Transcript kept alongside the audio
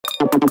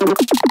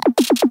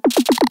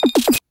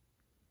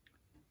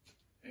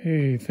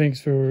Hey, thanks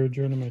for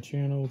joining my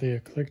channel, The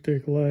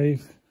Eclectic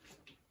Life.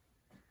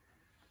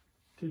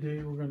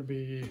 Today we're going to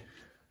be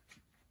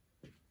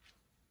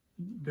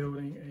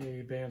building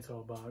a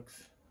bandsaw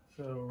box.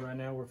 So right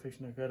now we're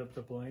fixing to cut up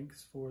the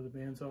blanks for the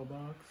bandsaw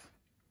box.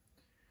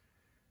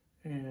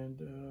 And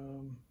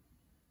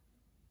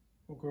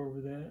we'll go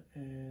over that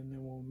and then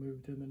we'll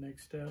move to the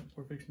next step.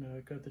 We're fixing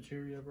to cut the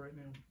cherry up right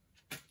now.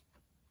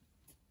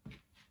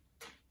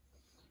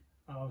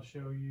 I'll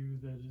show you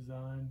the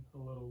design a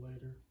little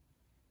later.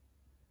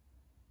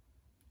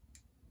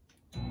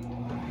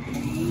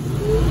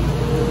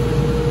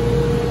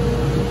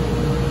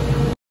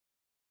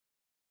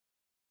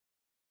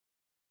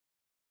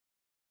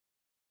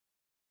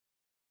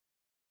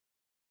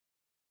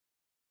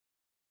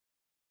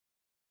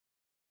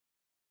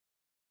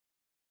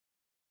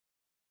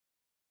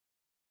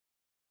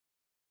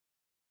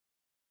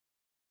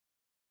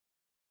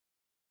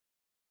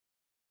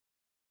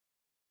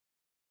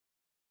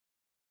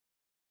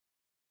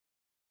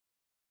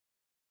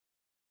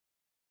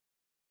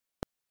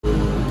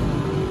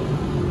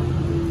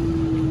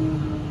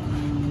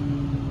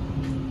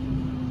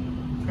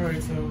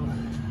 Alright, so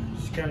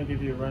just kind of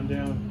give you a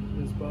rundown.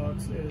 This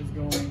box is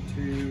going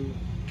to,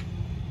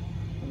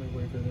 let me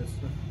wait for this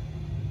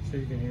so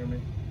you can hear me.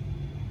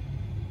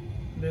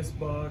 This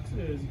box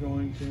is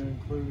going to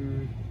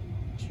include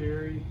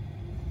cherry.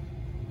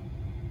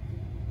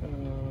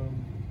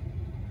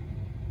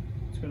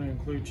 It's going to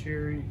include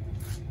cherry,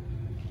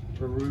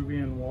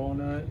 Peruvian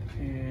walnut,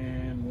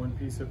 and one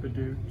piece of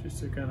Paduke, just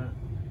to kind of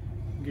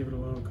give it a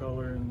little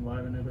color and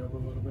liven it up a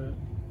little bit.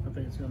 I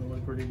think it's going to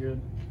look pretty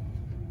good.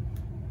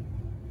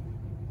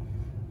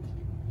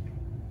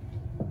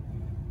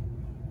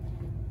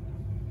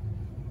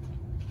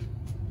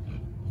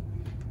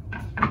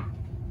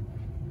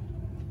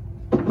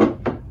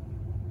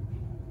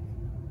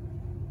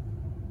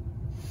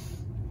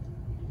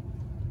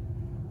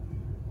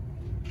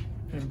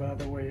 And by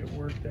the way, it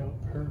worked out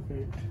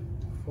perfect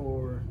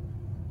for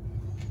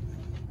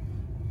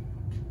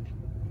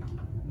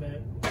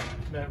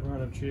that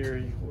run of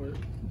cherry.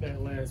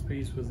 That last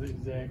piece was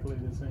exactly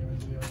the same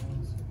as the other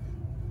ones.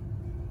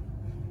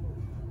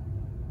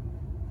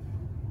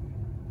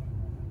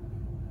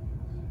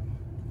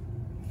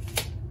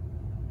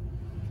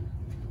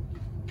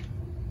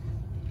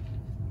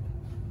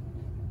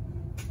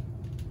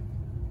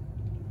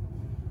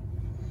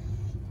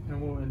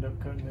 And we'll end up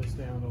cutting this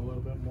down a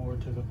little bit more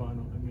to the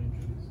final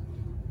dimensions.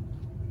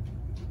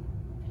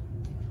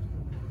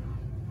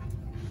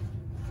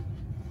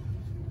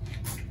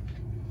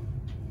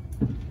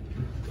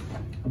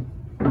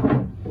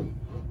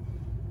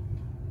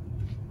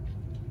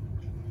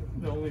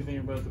 The only thing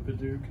about the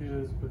Paduke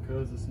is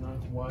because it's not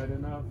wide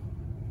enough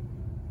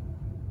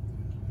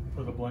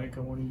for the blank I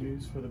want to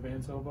use for the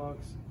bandsaw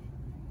box.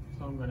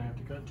 So I'm going to have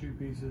to cut two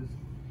pieces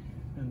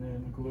and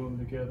then glue them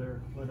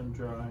together, let them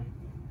dry,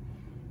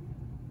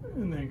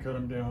 and then cut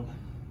them down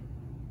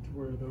to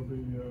where they'll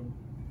be the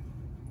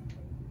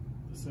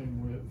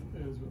same width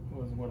as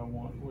what I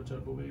want, which I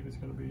believe is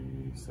going to be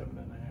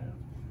 7.5.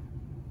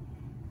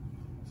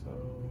 So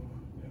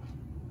yeah.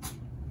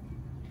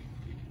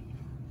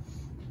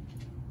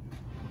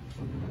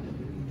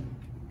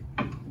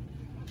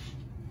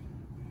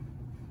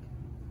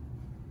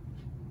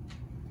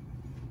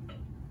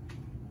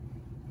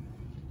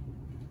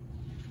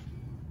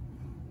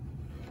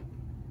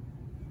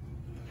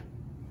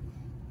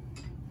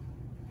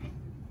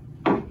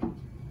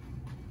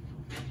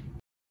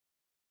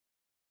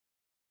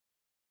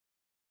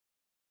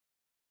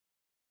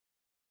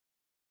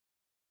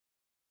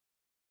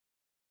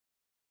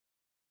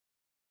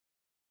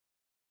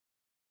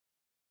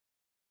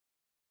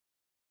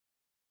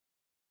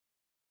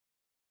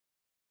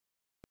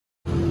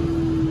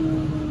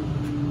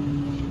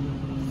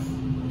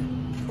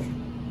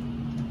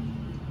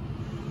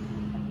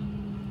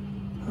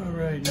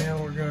 Alright, now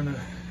we're gonna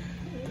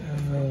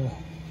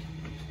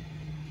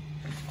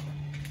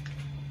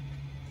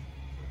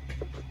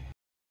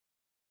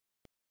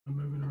I'm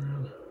moving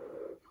around.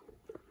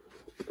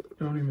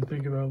 Don't even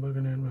think about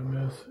looking at my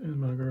mess in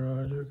my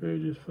garage, okay?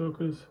 Just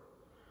focus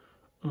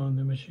on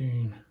the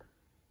machine.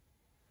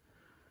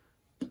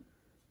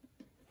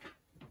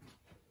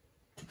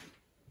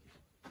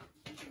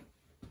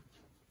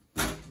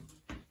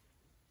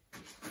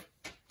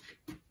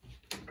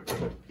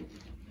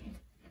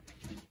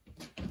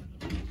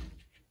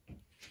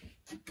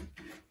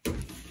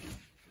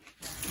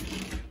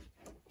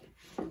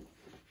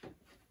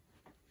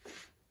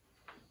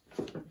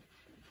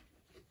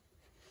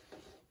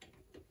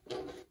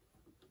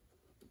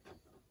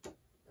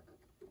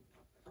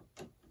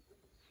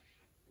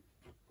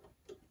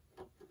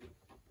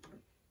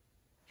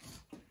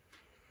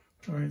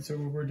 All right, so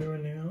what we're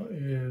doing now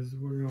is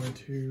we're going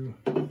to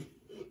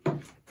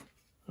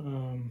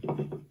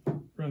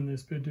run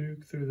this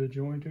Paduke through the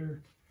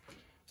jointer.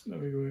 So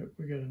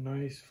we got a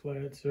nice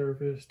flat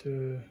surface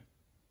to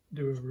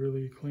do a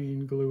really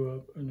clean glue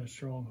up and a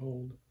strong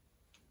hold.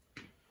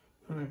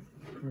 All right,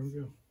 here we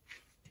go.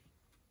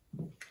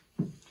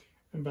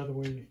 And by the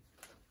way,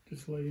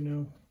 just to let you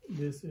know,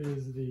 this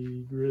is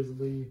the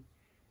Grizzly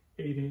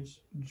 8-inch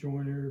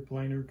joiner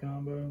planer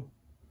combo.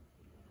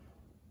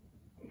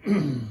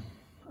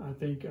 I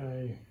think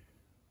I'd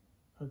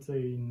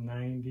say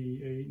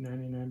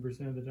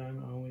 98-99% of the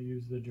time I only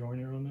use the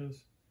joiner on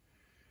this.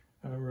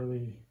 I don't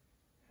really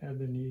have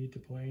the need to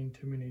plane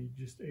too many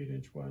just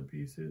 8-inch wide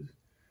pieces.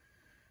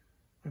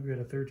 I've got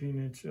a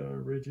 13-inch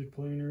rigid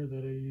planer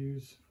that I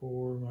use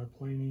for my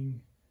planing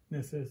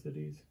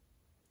necessities.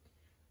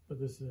 But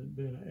this has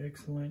been an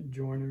excellent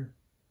joiner.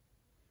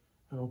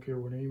 I don't care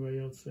what anybody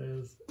else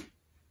says.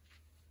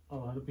 A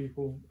lot of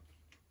people,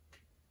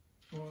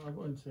 well, I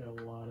wouldn't say a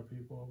lot of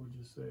people, I would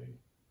just say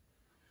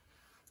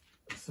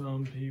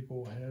some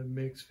people have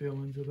mixed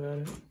feelings about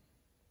it.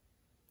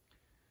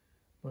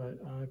 But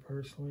I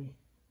personally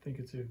think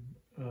it's a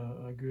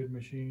good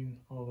machine,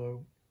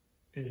 although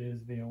it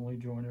is the only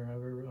joiner I've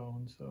ever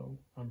owned, so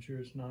I'm sure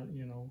it's not,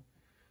 you know,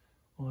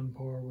 on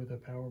par with a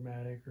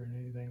Powermatic or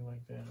anything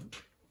like that.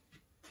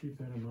 Keep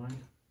that in mind.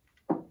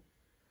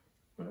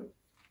 But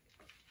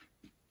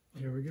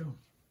here we go.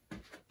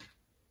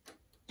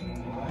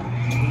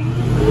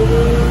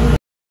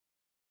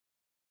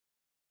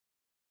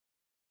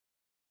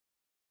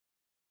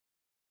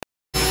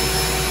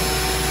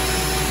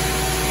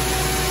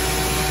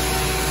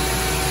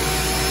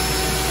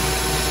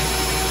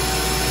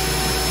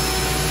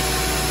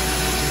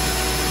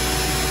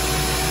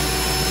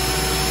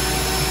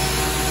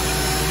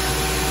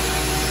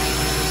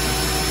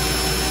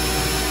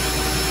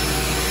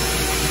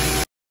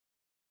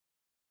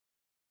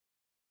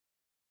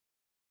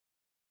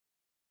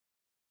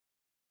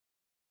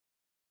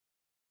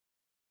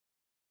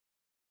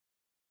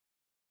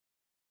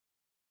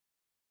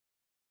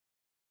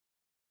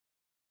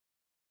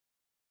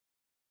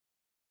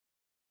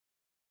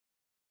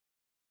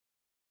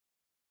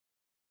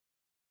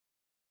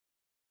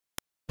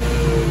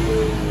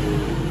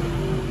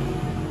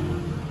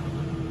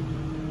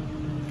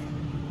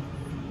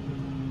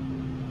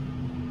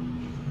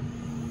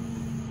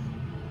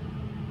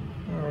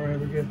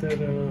 We got that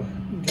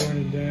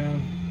jointed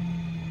down.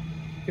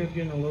 Kept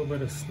getting a little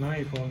bit of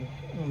snipe on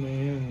the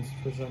ends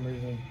for some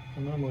reason. I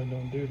normally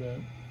don't do that.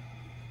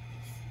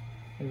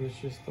 Maybe it's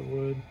just the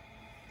wood.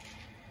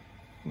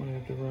 Might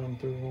have to run them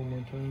through one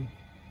more time.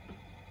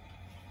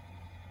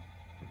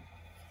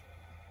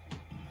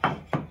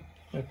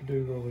 That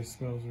Purdue always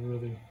smells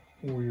really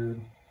weird.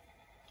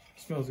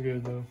 It smells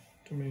good though,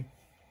 to me.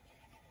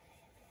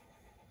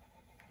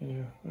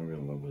 Yeah, I got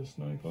a little bit of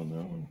snipe on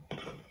that one.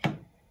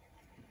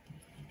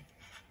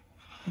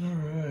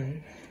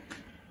 Alright,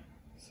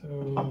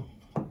 so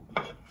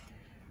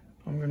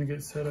I'm going to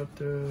get set up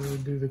to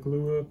do the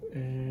glue up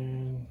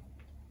and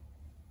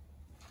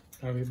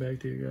I'll get back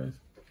to you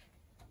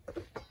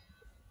guys.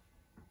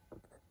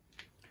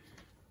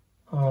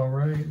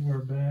 Alright, we're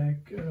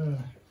back.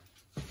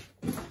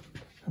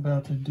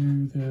 About to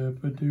do the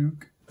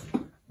Baduk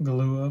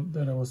glue up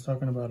that I was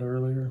talking about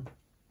earlier.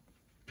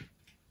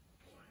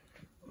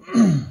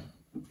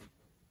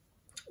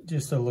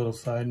 Just a little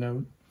side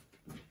note.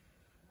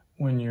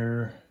 When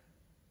you're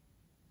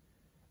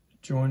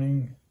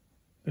joining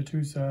the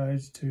two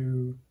sides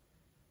to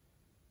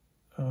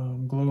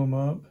glue them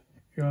up,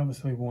 you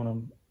obviously want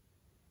them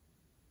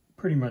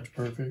pretty much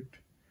perfect.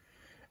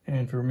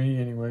 And for me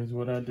anyways,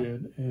 what I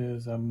did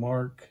is I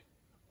mark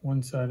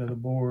one side of the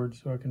board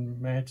so I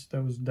can match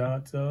those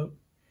dots up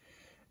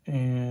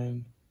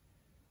and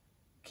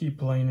keep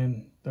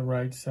planing the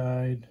right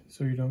side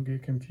so you don't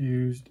get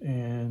confused,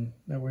 and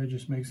that way it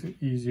just makes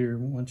it easier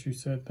once you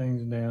set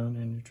things down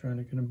and you're trying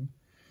to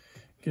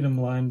get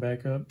them lined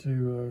back up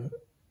to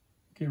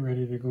get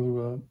ready to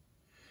glue up.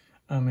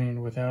 I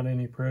mean, without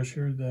any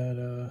pressure,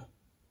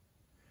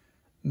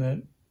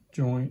 that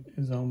joint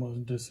is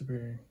almost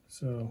disappearing.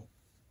 So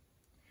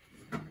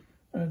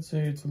I'd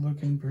say it's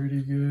looking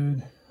pretty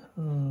good.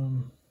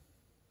 All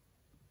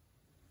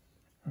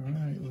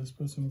right, let's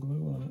put some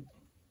glue on it.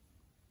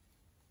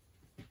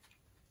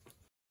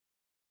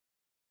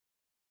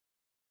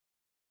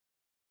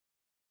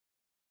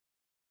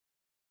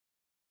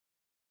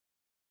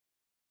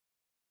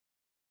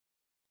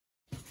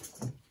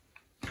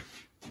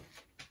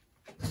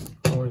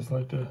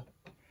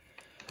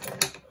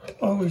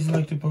 Always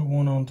like to put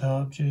one on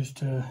top just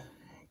to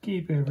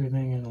keep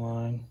everything in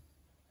line.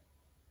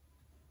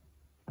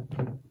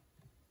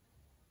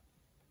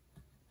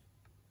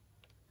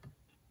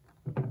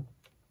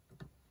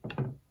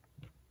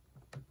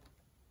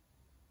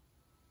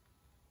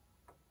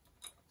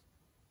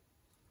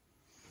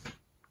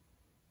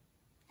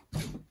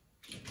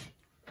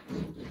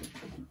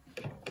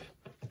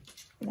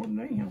 Well,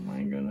 damn, I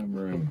ain't got enough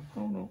room.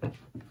 Hold on.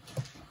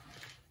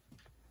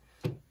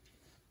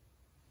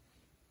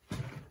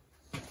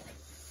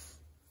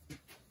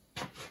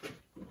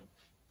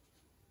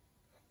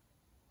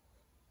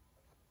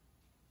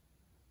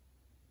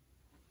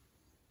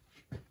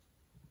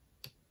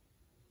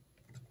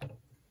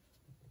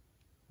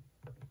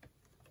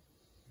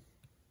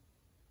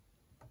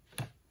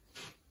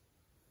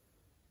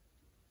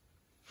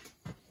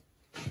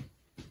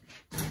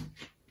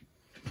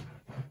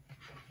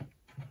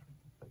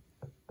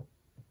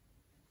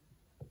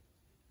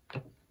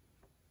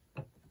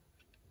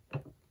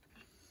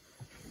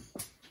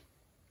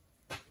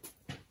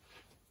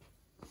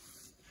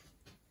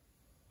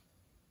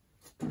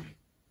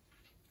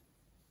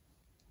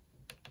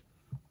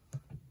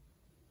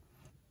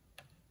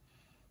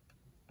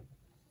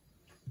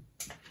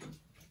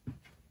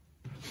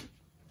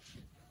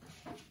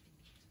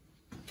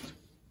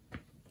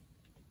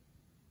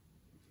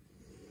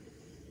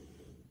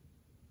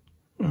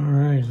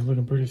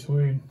 looking pretty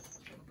sweet.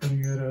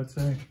 Pretty good, I'd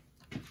say.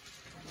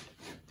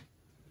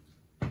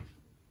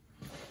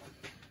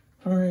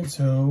 All right,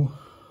 so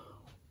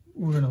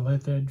we're gonna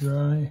let that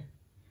dry,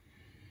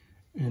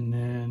 and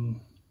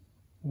then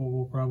what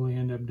we'll probably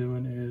end up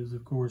doing is,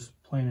 of course,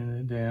 planing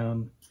it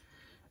down,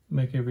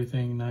 make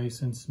everything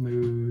nice and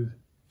smooth,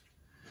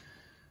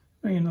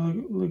 make it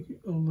look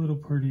a little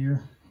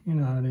prettier. You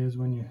know how it is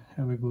when you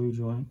have a glue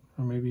joint,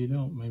 or maybe you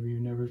don't. Maybe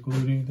you never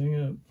glued anything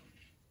up.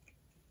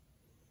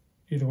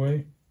 Either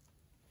way,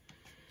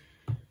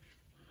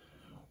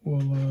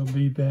 we'll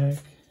be back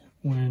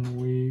when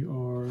we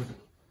are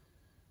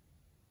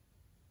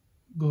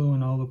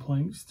gluing all the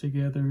planks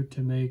together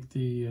to make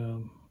the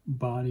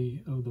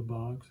body of the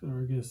box,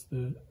 or I guess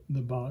the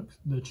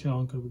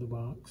chunk of the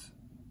box,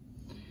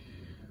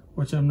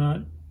 which I'm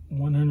not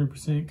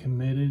 100%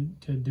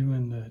 committed to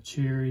doing the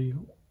cherry,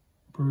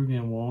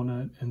 Peruvian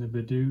walnut, and the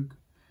Bidoof.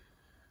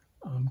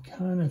 I'm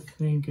kind of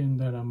thinking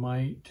that I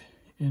might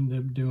end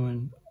up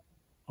doing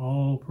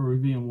all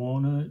Peruvian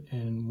walnut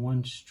and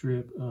one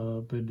strip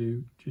of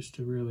Bidoof, just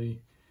to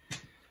really,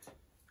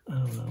 I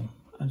don't know,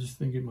 I just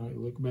think it might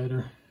look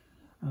better.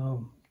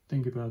 I'll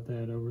think about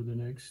that over the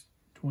next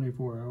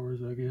 24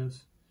 hours, I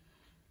guess.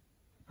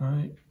 All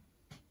right.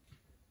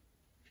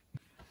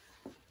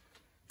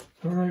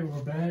 All right,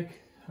 we're back.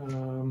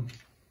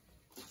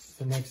 It's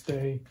the next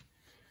day.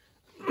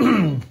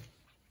 The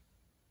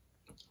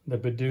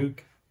Bidoof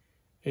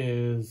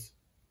is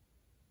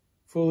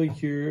fully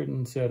cured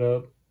and set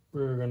up.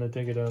 We're gonna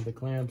take it out of the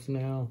clamps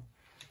now.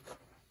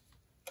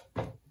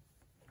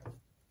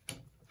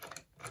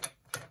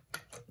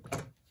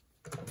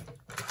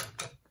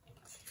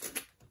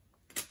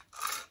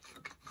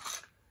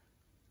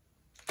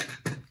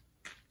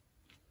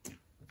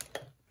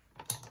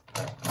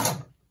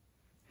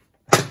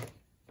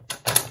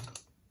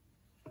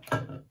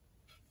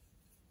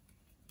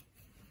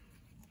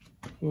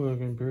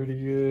 Looking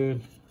pretty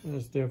good.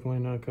 That's definitely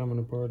not coming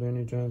apart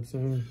anytime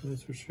soon,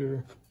 that's for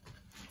sure.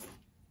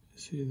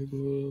 See the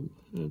glue up?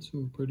 That's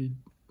some pretty,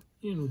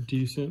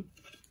 decent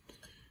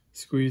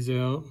squeeze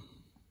out.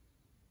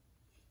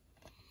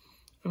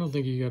 I don't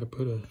think you got to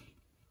put a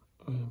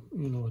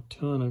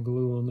ton of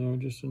glue on there,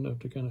 just enough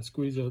to kind of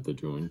squeeze out the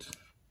joints.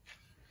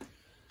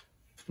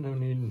 No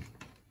need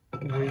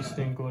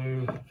wasting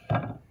glue.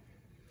 I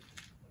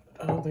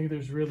don't think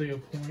there's really a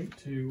point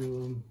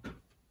to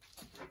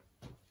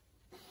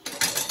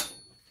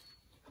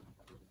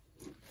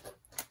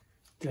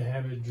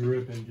have it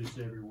dripping just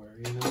everywhere,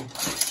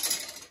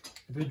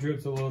 If it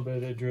drips a little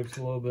bit, it drips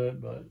a little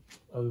bit, but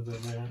other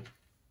than that,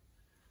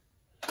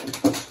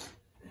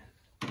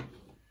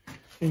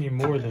 any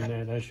more than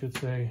that, I should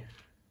say,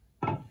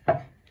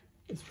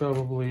 it's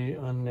probably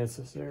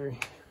unnecessary.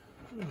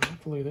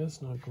 Hopefully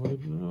that's not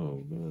glued.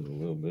 No, there's a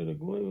little bit of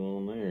glue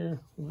on there.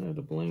 We'll have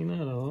to clean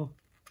that off.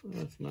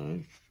 That's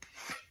nice.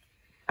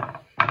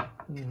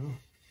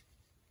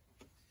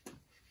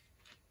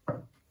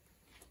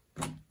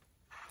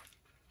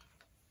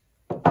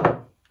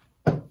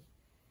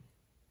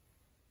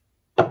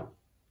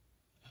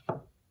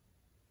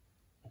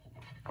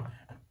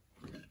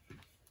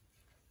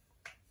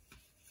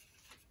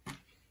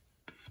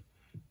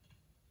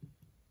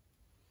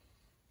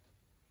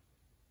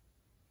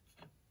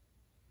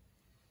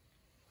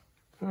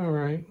 All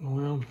right,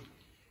 well,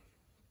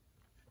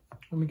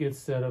 let me get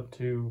set up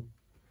to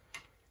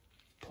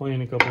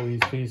plane a couple of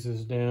these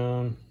pieces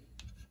down,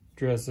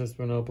 dress this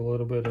one up a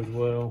little bit as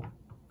well,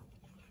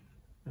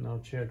 and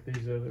I'll check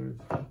these others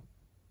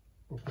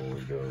before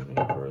we go any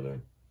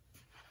further.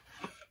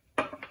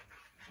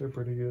 They're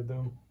pretty good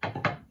though.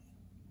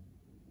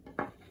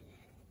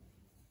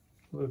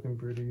 Looking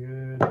pretty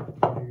good,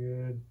 pretty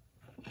good.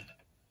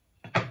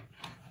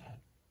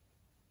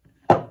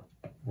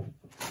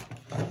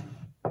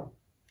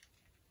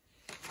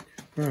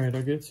 All right,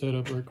 I'll get set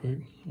up right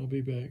quick. I'll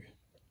be back.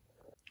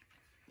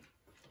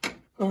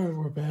 All right,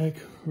 we're back.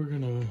 We're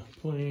gonna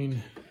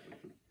plane.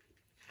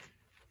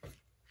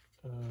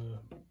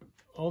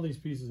 All these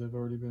pieces have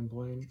already been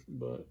planed,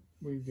 but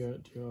we've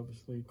got to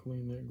obviously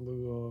clean that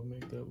glue off,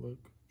 make that look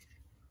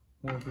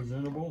more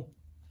presentable.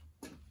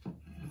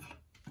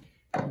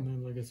 And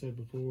then, like I said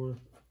before,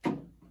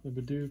 the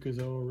Bidoof is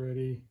all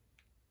ready.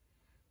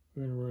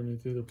 We're gonna run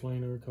it through the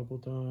planer a couple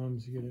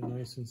times, get it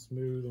nice and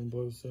smooth on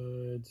both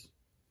sides.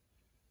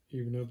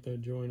 Even up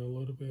that joint a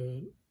little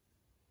bit.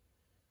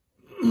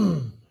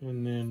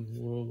 And then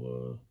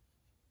we'll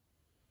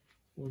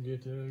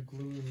get to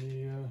gluing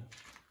the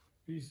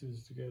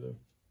pieces together.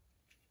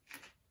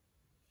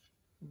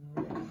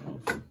 All right,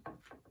 awesome.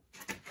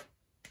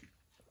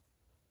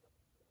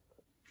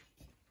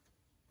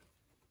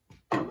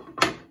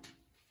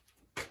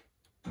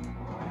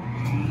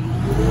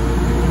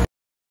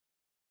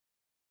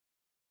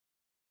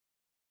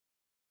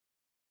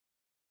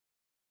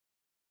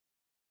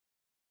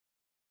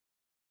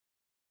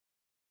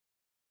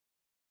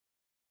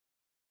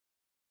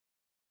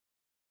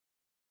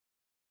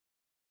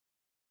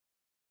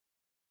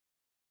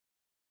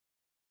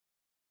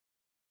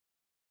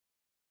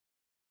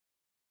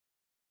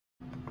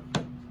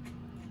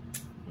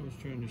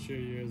 trying to show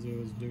you as I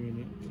was doing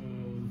it.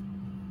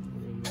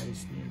 Little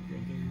snip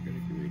right there. We're gonna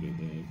get rid of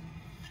that.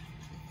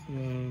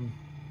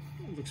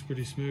 It looks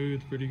pretty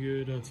smooth, pretty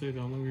good. I'd say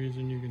the only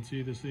reason you can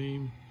see the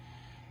seam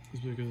is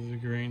because the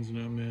grain's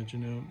not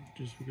matching up,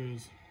 just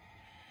because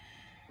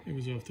it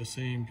was off the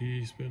same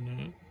piece, but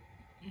not,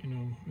 you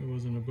know, it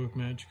wasn't a book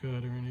match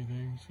cut or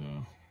anything.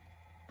 So,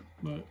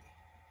 but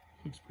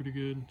looks pretty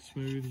good,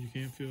 smooth. You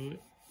can't feel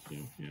it. So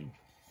yeah.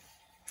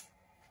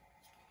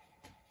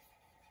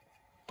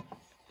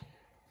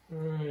 All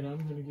right,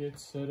 I'm gonna get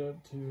set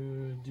up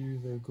to do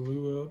the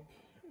glue up,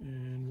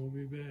 and we'll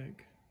be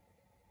back.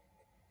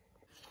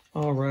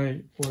 All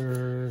right,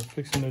 we're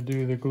fixing to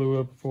do the glue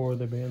up for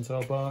the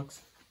bandsaw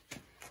box.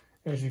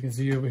 As you can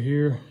see over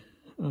here,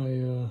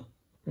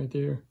 right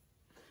there,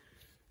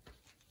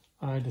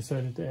 I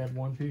decided to add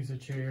one piece of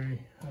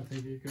cherry. I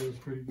think it goes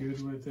pretty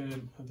good with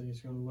it. I think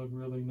it's gonna look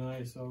really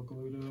nice all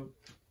glued up.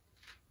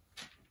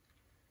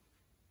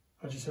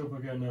 I just hope I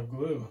got enough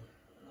glue.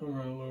 I'm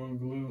running low on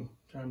glue.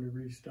 Time to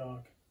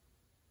restock.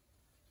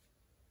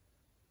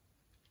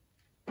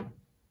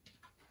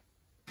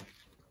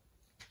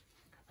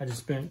 I just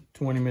spent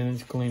 20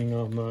 minutes cleaning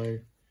off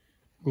my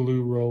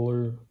glue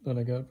roller that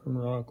I got from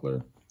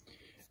Rockler.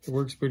 It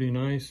works pretty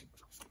nice.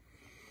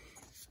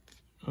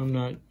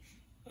 I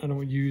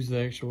don't use the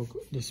actual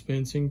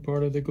dispensing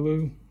part of the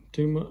glue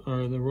too much,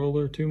 or the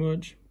roller too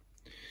much,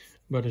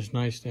 but it's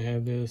nice to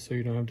have this so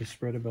you don't have to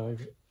spread it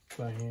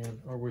by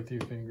hand or with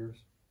your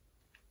fingers.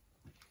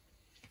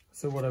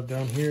 So what I've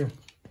done here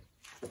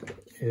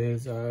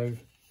is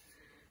I've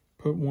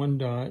put one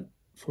dot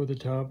for the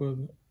top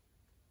of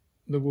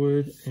the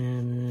wood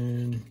and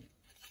then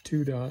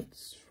 2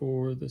 dots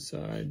for the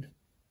side.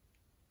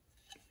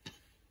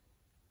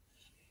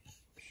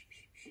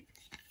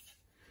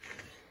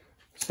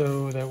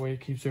 So that way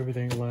it keeps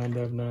everything lined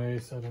up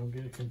nice. I don't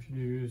get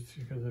confused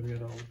because I've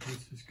got all the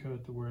pieces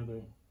cut to where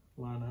they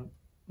line up.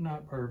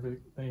 Not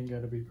perfect, they ain't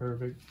gotta be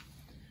perfect.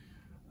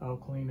 I'll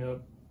clean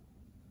up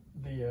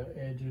the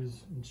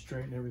edges and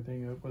straighten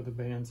everything up with a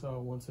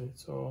bandsaw once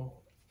it's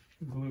all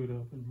glued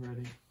up and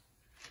ready.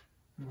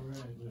 All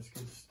right, let's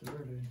get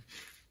started.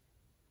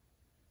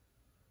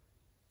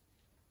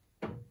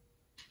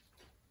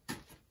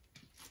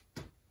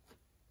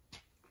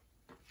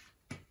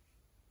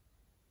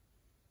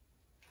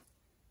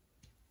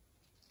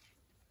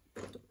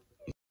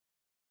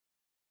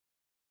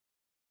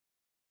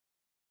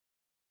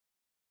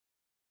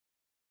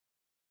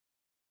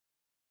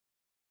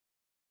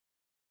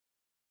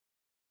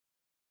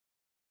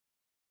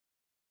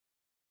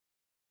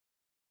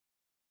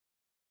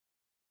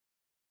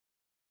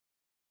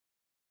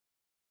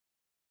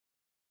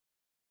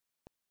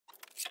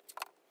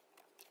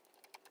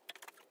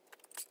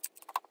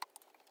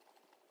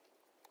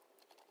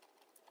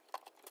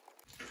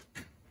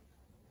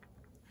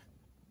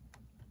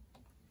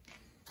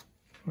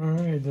 All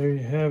right, there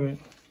you have it.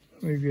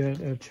 We've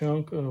got a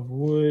chunk of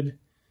wood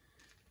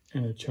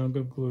and a chunk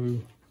of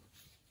glue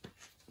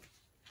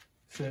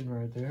sitting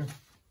right there.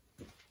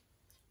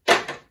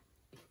 It's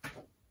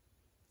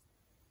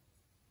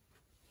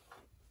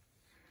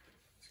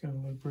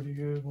gonna look pretty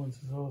good once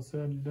it's all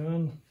said and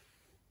done.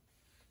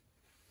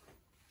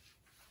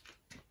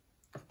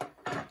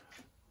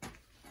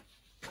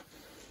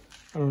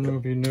 I don't know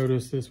if you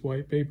noticed this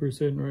white paper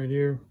sitting right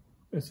here.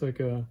 It's like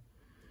a,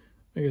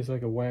 I think it's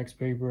like a wax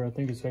paper. I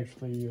think it's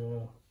actually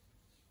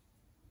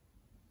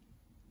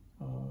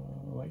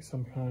like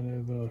some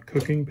kind of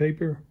cooking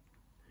paper.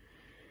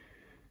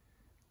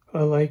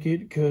 I like it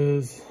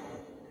because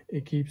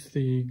it keeps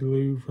the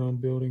glue from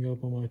building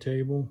up on my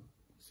table.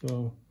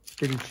 So it's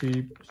pretty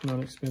cheap. It's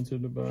not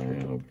expensive to buy.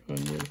 Oh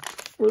God,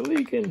 we're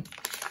leaking.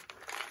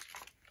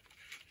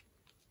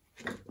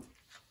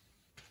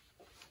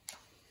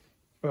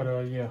 But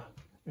yeah,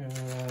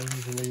 I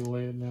usually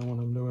lay it down when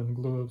I'm doing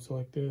glue ups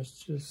like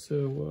this, just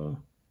so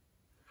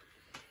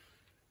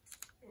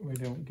we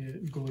don't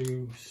get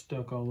glue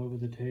stuck all over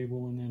the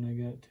table and then I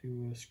got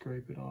to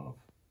scrape it off.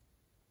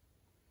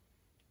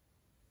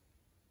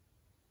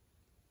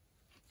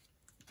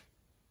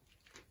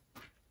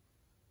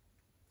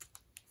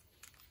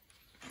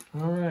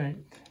 All right,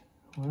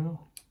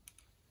 well,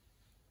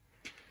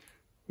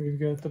 we've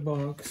got the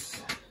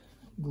box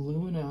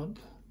gluing up.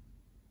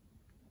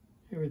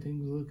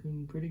 Everything's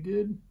looking pretty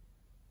good.